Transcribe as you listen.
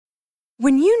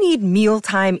When you need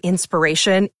mealtime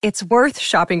inspiration, it's worth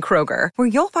shopping Kroger, where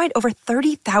you'll find over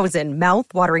 30,000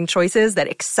 mouth-watering choices that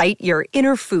excite your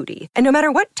inner foodie. And no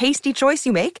matter what tasty choice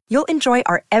you make, you'll enjoy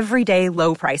our everyday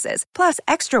low prices, plus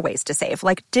extra ways to save,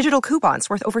 like digital coupons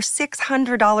worth over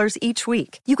 $600 each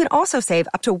week. You can also save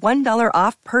up to $1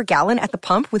 off per gallon at the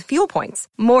pump with fuel points.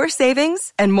 More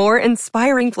savings and more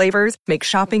inspiring flavors make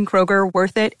shopping Kroger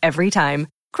worth it every time.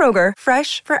 Kroger,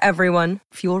 fresh for everyone.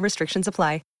 Fuel restrictions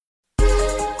apply.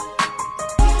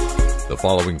 The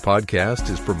following podcast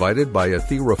is provided by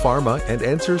Athira Pharma and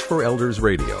Answers for Elders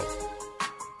Radio.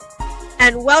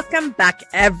 And welcome back,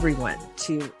 everyone,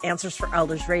 to Answers for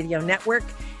Elders Radio Network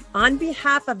on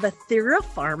behalf of Athira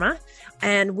Pharma.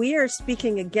 And we are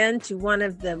speaking again to one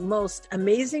of the most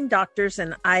amazing doctors.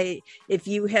 And if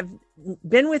you have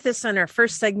been with us on our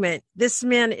first segment, this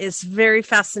man is very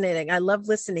fascinating. I love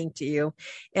listening to you,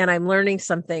 and I'm learning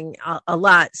something a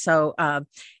lot. So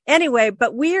anyway,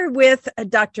 but we are with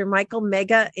Dr. Michael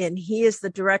Mega, and he is the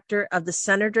director of the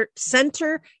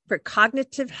Center for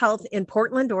Cognitive Health in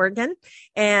Portland, Oregon.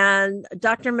 And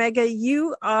Dr. Mega,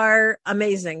 you are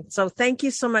amazing. So thank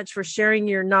you so much for sharing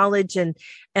your knowledge. And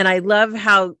I love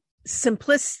how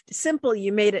simple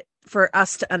you made it for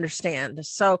us to understand.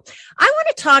 So I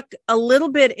want to talk a little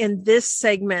bit in this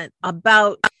segment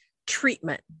about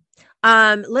treatment.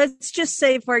 Let's just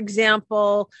say, for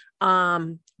example,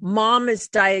 mom is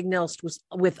diagnosed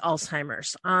with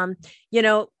Alzheimer's.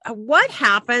 What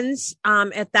happens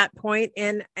at that point,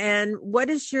 and what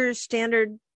is your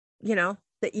standard,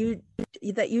 that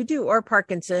you do, or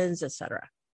Parkinson's, et cetera?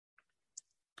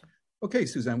 Okay,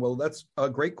 Suzanne. Well, that's a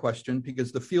great question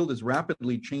because the field is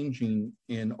rapidly changing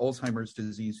in Alzheimer's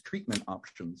disease treatment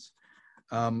options.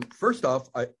 First off,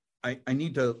 I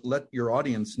need to let your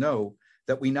audience know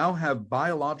that we now have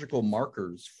biological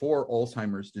markers for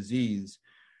Alzheimer's disease.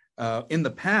 In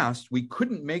the past, we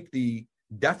couldn't make the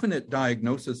definite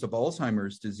diagnosis of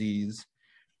Alzheimer's disease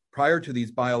prior to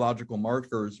these biological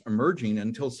markers emerging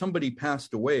until somebody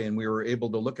passed away and we were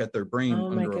able to look at their brain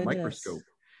under a microscope.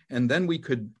 And then we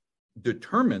could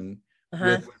determine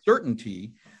with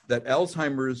certainty that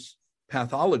Alzheimer's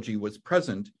pathology was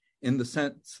present, in the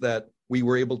sense that we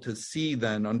were able to see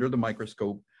then under the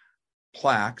microscope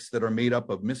plaques that are made up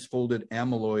of misfolded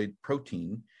amyloid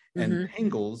protein and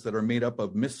tangles that are made up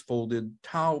of misfolded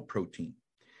tau protein.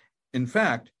 In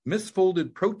fact,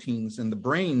 misfolded proteins in the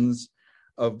brains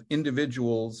of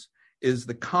individuals is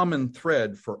the common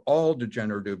thread for all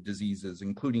degenerative diseases,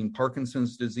 including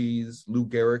Parkinson's disease, Lou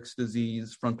Gehrig's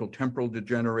disease, frontotemporal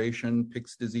degeneration,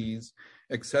 Pick's disease,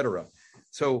 etc.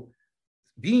 So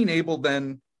being able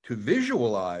then to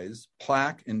visualize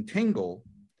plaque and tangle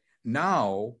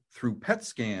now through PET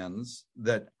scans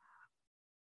that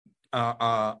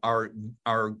are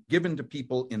given to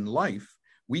people in life,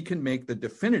 we can make the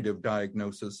definitive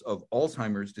diagnosis of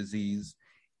Alzheimer's disease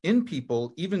in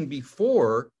people even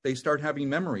before they start having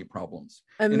memory problems.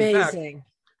 Amazing. In fact,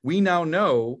 we now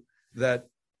know that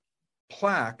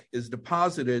plaque is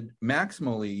deposited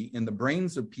maximally in the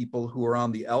brains of people who are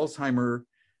on the Alzheimer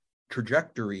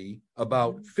trajectory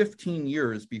about 15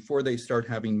 years before they start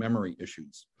having memory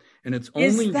issues. And it's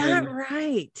only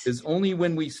is only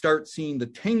when we start seeing the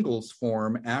tangles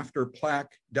form after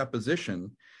plaque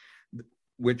deposition,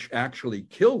 which actually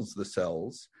kills the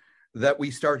cells, that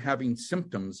we start having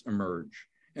symptoms emerge.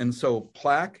 And so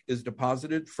plaque is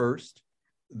deposited first,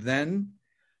 then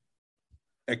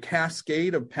a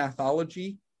cascade of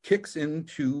pathology kicks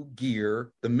into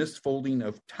gear the misfolding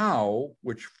of tau,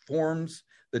 which forms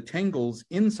the tangles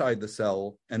inside the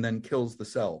cell and then kills the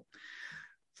cell.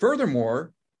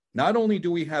 Furthermore, not only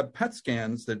do we have PET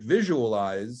scans that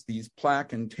visualize these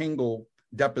plaque and tangle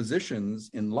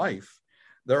depositions in life,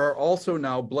 there are also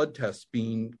now blood tests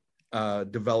being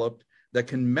developed that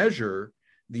can measure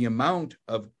the amount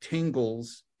of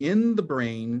tangles in the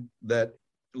brain that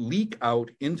leak out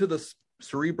into the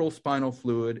cerebral spinal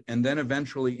fluid and then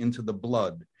eventually into the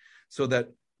blood, so that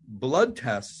blood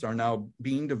tests are now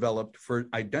being developed for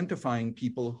identifying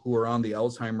people who are on the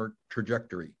Alzheimer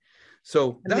trajectory.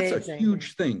 So that's a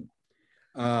huge thing.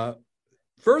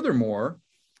 Furthermore,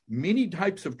 many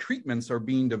types of treatments are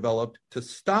being developed to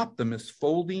stop the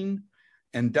misfolding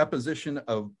and deposition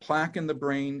of plaque in the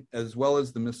brain, as well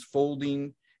as the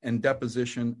misfolding and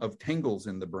deposition of tangles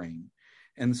in the brain.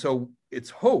 And so it's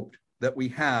hoped that we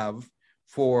have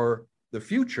for the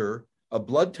future a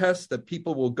blood test that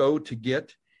people will go to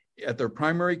get at their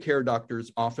primary care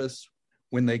doctor's office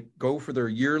when they go for their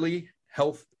yearly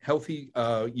healthy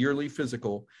yearly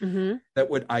physical, that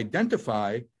would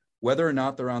identify whether or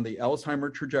not they're on the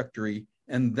Alzheimer trajectory,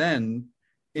 and then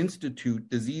institute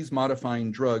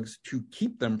disease-modifying drugs to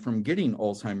keep them from getting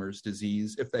Alzheimer's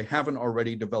disease if they haven't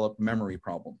already developed memory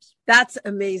problems. That's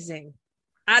amazing.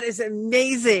 That is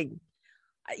amazing.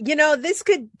 This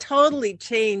could totally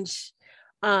change,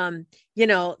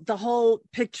 the whole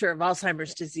picture of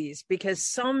Alzheimer's disease, because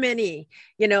so many,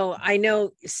 I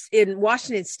know in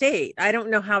Washington State, I don't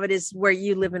know how it is where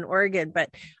you live in Oregon, but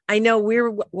I know we're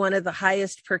one of the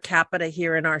highest per capita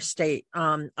here in our state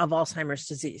of Alzheimer's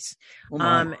disease.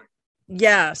 Oh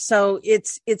yeah. So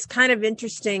it's kind of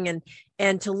interesting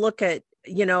and to look at,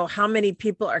 how many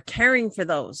people are caring for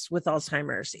those with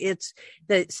Alzheimer's.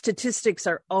 The statistics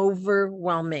are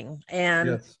overwhelming. And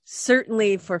yes.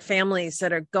 Certainly for families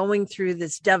that are going through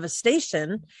this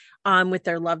devastation with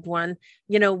their loved one,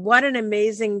 what an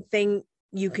amazing thing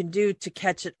you can do to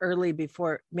catch it early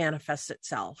before it manifests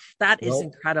itself. That is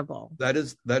incredible. That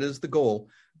is the goal.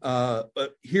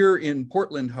 But here in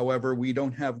Portland, however, we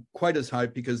don't have quite as high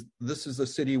because this is a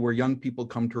city where young people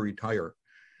come to retire.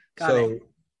 Got it.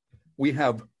 We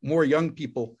have more young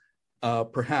people,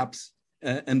 perhaps,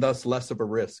 and thus less of a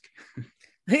risk.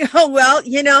 Oh, well,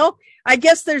 I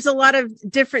guess there's a lot of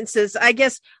differences. I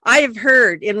guess I have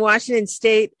heard in Washington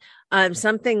State,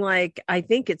 something like, I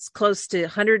think it's close to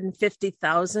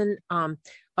 150,000 of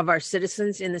our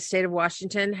citizens in the state of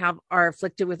Washington are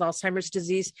afflicted with Alzheimer's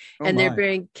disease, and they're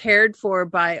being cared for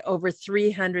by over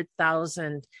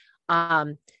 300,000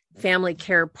 family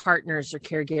care partners or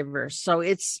caregivers. So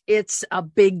it's a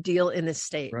big deal in the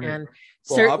state. Right. And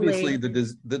well, certainly, obviously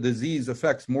the disease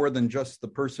affects more than just the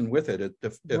person with it. It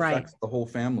affects the whole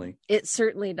family. It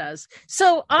certainly does.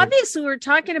 So obviously we're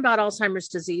talking about Alzheimer's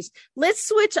disease. Let's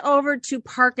switch over to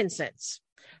Parkinson's.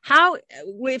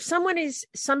 If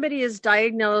somebody is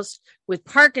diagnosed with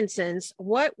Parkinson's,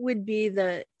 what would be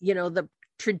the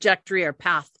trajectory or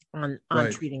path on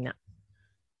treating that?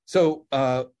 So,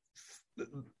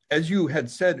 as you had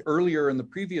said earlier in the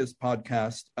previous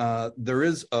podcast, there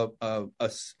is a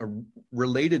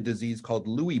related disease called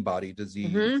Lewy body disease.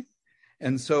 Mm-hmm.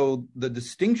 And so the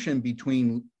distinction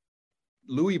between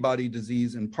Lewy body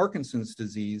disease and Parkinson's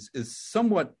disease is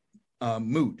somewhat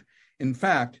moot. In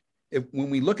fact, when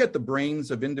we look at the brains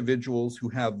of individuals who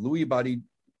have Lewy body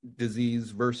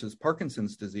disease versus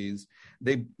Parkinson's disease,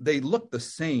 they look the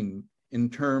same in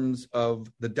terms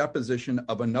of the deposition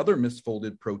of another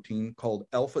misfolded protein called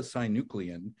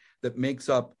alpha-synuclein that makes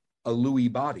up a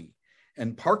Lewy body.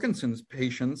 And Parkinson's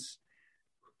patients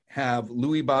have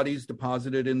Lewy bodies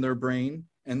deposited in their brain,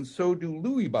 and so do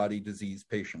Lewy body disease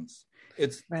patients.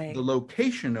 It's the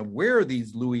location of where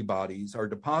these Lewy bodies are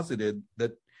deposited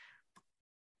that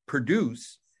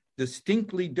produce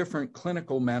distinctly different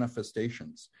clinical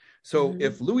manifestations. So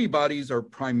if Lewy bodies are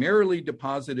primarily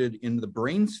deposited in the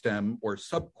brainstem or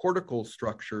subcortical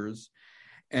structures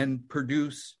and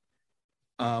produce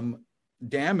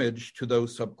damage to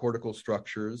those subcortical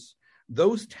structures,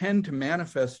 those tend to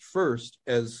manifest first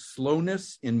as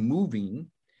slowness in moving,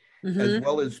 as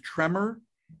well as tremor,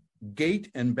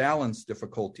 gait, and balance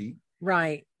difficulty.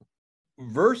 Right.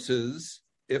 Versus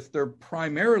if they're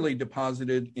primarily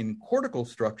deposited in cortical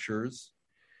structures,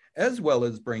 as well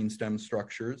as brainstem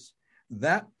structures,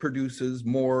 that produces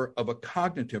more of a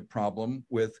cognitive problem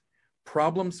with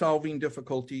problem-solving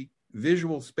difficulty,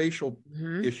 visual spatial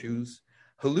issues,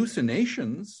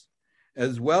 hallucinations,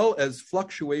 as well as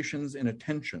fluctuations in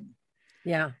attention.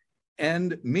 Yeah.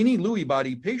 And many Lewy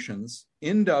body patients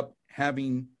end up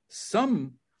having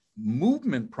some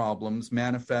movement problems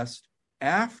manifest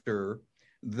after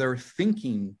their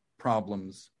thinking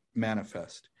problems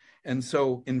manifest. And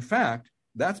so, in fact,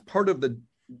 that's part of the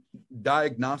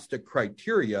diagnostic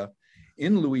criteria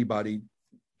in Lewy body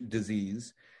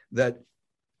disease, that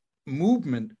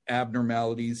movement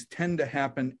abnormalities tend to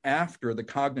happen after the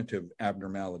cognitive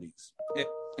abnormalities.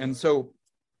 And so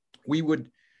we would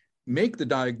make the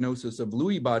diagnosis of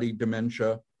Lewy body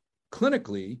dementia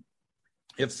clinically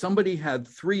if somebody had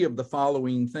three of the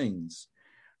following things: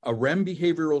 a REM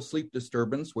behavioral sleep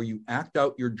disturbance where you act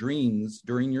out your dreams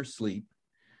during your sleep,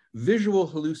 visual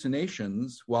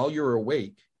hallucinations while you're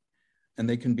awake, and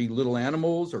they can be little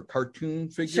animals or cartoon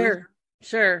figures.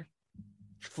 Sure.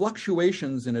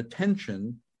 Fluctuations in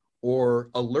attention or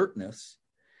alertness,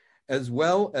 as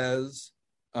well as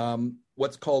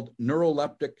what's called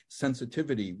neuroleptic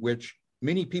sensitivity, which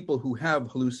many people who have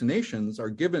hallucinations are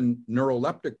given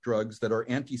neuroleptic drugs that are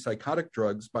antipsychotic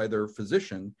drugs by their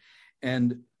physician.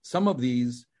 And some of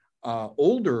these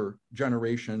older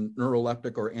generation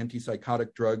neuroleptic or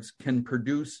antipsychotic drugs can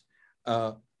produce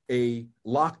a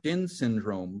locked-in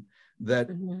syndrome that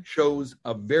shows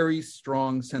a very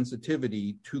strong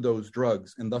sensitivity to those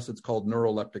drugs, and thus it's called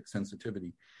neuroleptic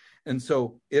sensitivity. And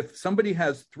so if somebody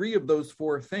has 3 of those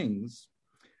 4 things,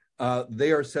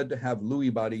 they are said to have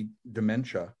Lewy body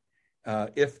dementia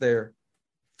if their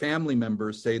family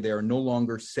members say they are no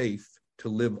longer safe to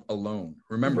live alone.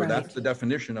 Remember, that's the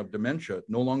definition of dementia,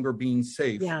 no longer being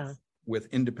safe with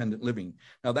independent living.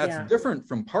 Now, that's different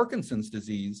from Parkinson's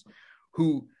disease,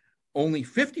 who only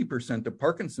 50% of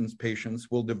Parkinson's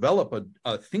patients will develop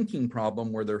a thinking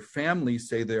problem where their families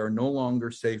say they are no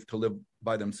longer safe to live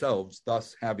by themselves,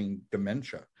 thus having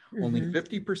dementia. Only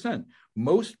 50%.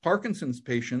 Most Parkinson's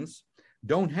patients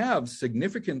don't have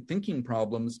significant thinking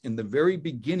problems in the very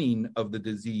beginning of the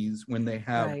disease when they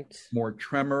have more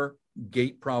tremor,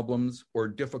 gait problems, or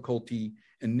difficulty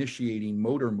initiating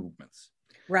motor movements.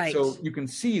 Right. So you can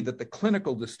see that the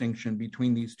clinical distinction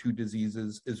between these 2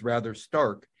 diseases is rather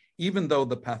stark, even though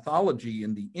the pathology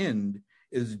in the end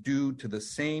is due to the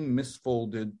same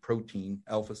misfolded protein,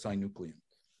 alpha-synuclein.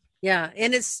 Yeah,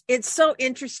 and it's so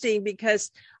interesting because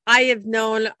I have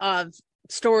known of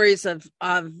stories of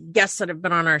guests that have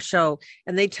been on our show,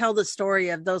 and they tell the story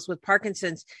of those with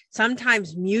Parkinson's.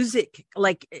 Sometimes music,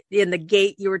 like in the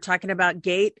gait, you were talking about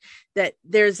gait, that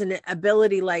there's an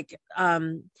ability like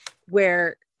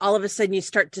where all of a sudden you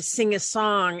start to sing a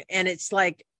song and it's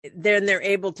like then they're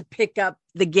able to pick up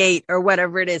the gait or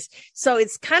whatever it is. So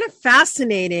it's kind of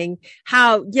fascinating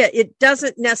how, it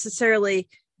doesn't necessarily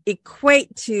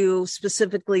equate to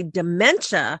specifically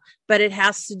dementia, but it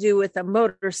has to do with a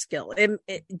motor skill.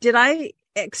 Did I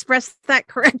express that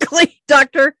correctly,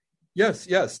 Doctor? Yes,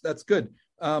 that's good.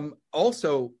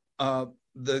 Also,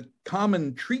 the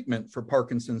common treatment for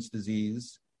Parkinson's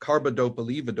disease,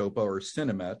 carbidopa-levodopa or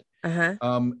Sinemet,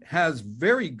 has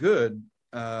very good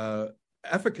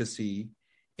efficacy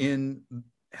in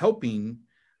helping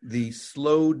the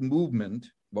slowed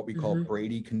movement, what we call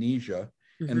bradykinesia,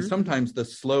 and sometimes the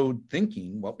slowed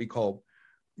thinking, what we call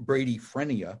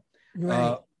bradyphrenia.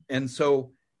 And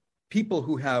so people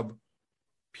who have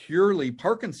purely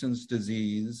Parkinson's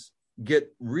disease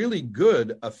get really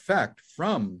good effect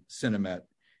from Sinemet,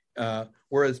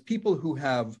 whereas people who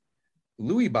have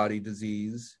Lewy body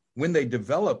disease, when they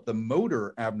develop the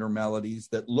motor abnormalities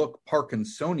that look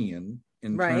Parkinsonian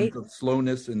in terms of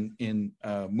slowness in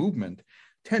movement,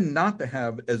 tend not to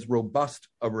have as robust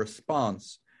a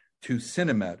response to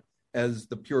Sinemet as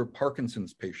the pure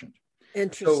Parkinson's patient.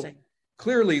 Interesting. So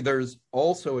clearly, there's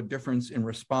also a difference in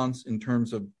response in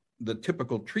terms of the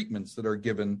typical treatments that are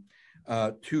given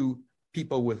to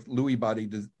people with Lewy body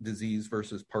disease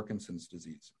versus Parkinson's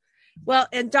disease. Well,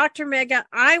 and Dr. Mega,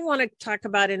 I want to talk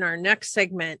about in our next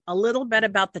segment a little bit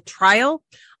about the trial,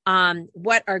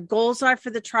 what our goals are for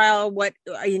the trial,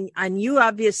 and you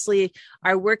obviously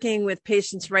are working with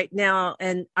patients right now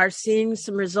and are seeing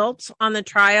some results on the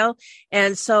trial.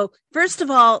 And so, first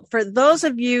of all, for those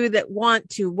of you that want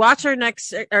to watch our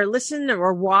next, or listen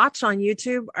or watch on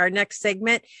YouTube our next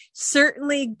segment,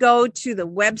 certainly go to the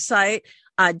website,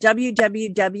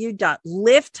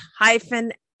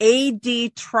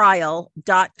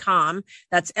 www.lift-adtrial.com.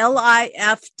 That's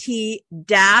LIFT-AD,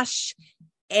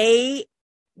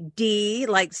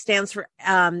 like stands for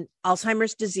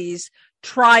Alzheimer's disease,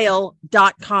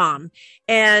 trial.com.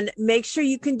 And make sure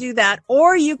you can do that,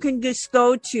 or you can just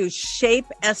go to SHAPE,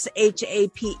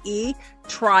 SHAPE,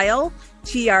 trial,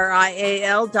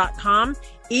 TRIAL.com.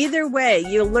 Either way,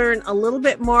 you'll learn a little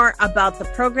bit more about the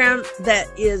program that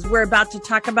we're about to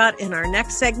talk about in our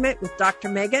next segment with Dr.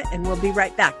 Mega, and we'll be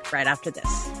right back right after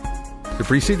this. The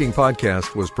preceding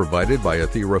podcast was provided by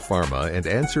Athira Pharma and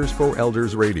Answers for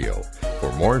Elders Radio.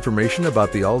 For more information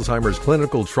about the Alzheimer's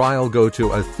clinical trial, go to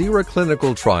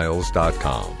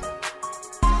athiraclinicaltrials.com.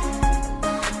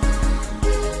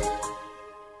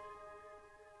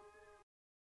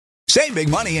 Save big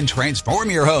money and transform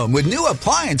your home with new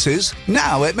appliances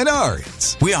now at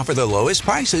Menards. We offer the lowest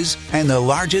prices and the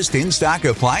largest in-stock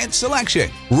appliance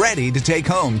selection, ready to take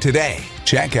home today.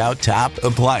 Check out top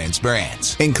appliance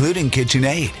brands, including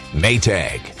KitchenAid,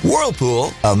 Maytag,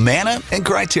 Whirlpool, Amana, and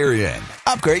Criterion.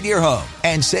 Upgrade your home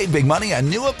and save big money on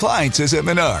new appliances at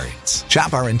Menards.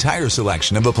 Shop our entire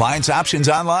selection of appliance options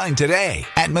online today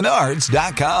at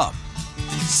Menards.com.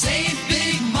 Save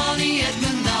big money at Menards.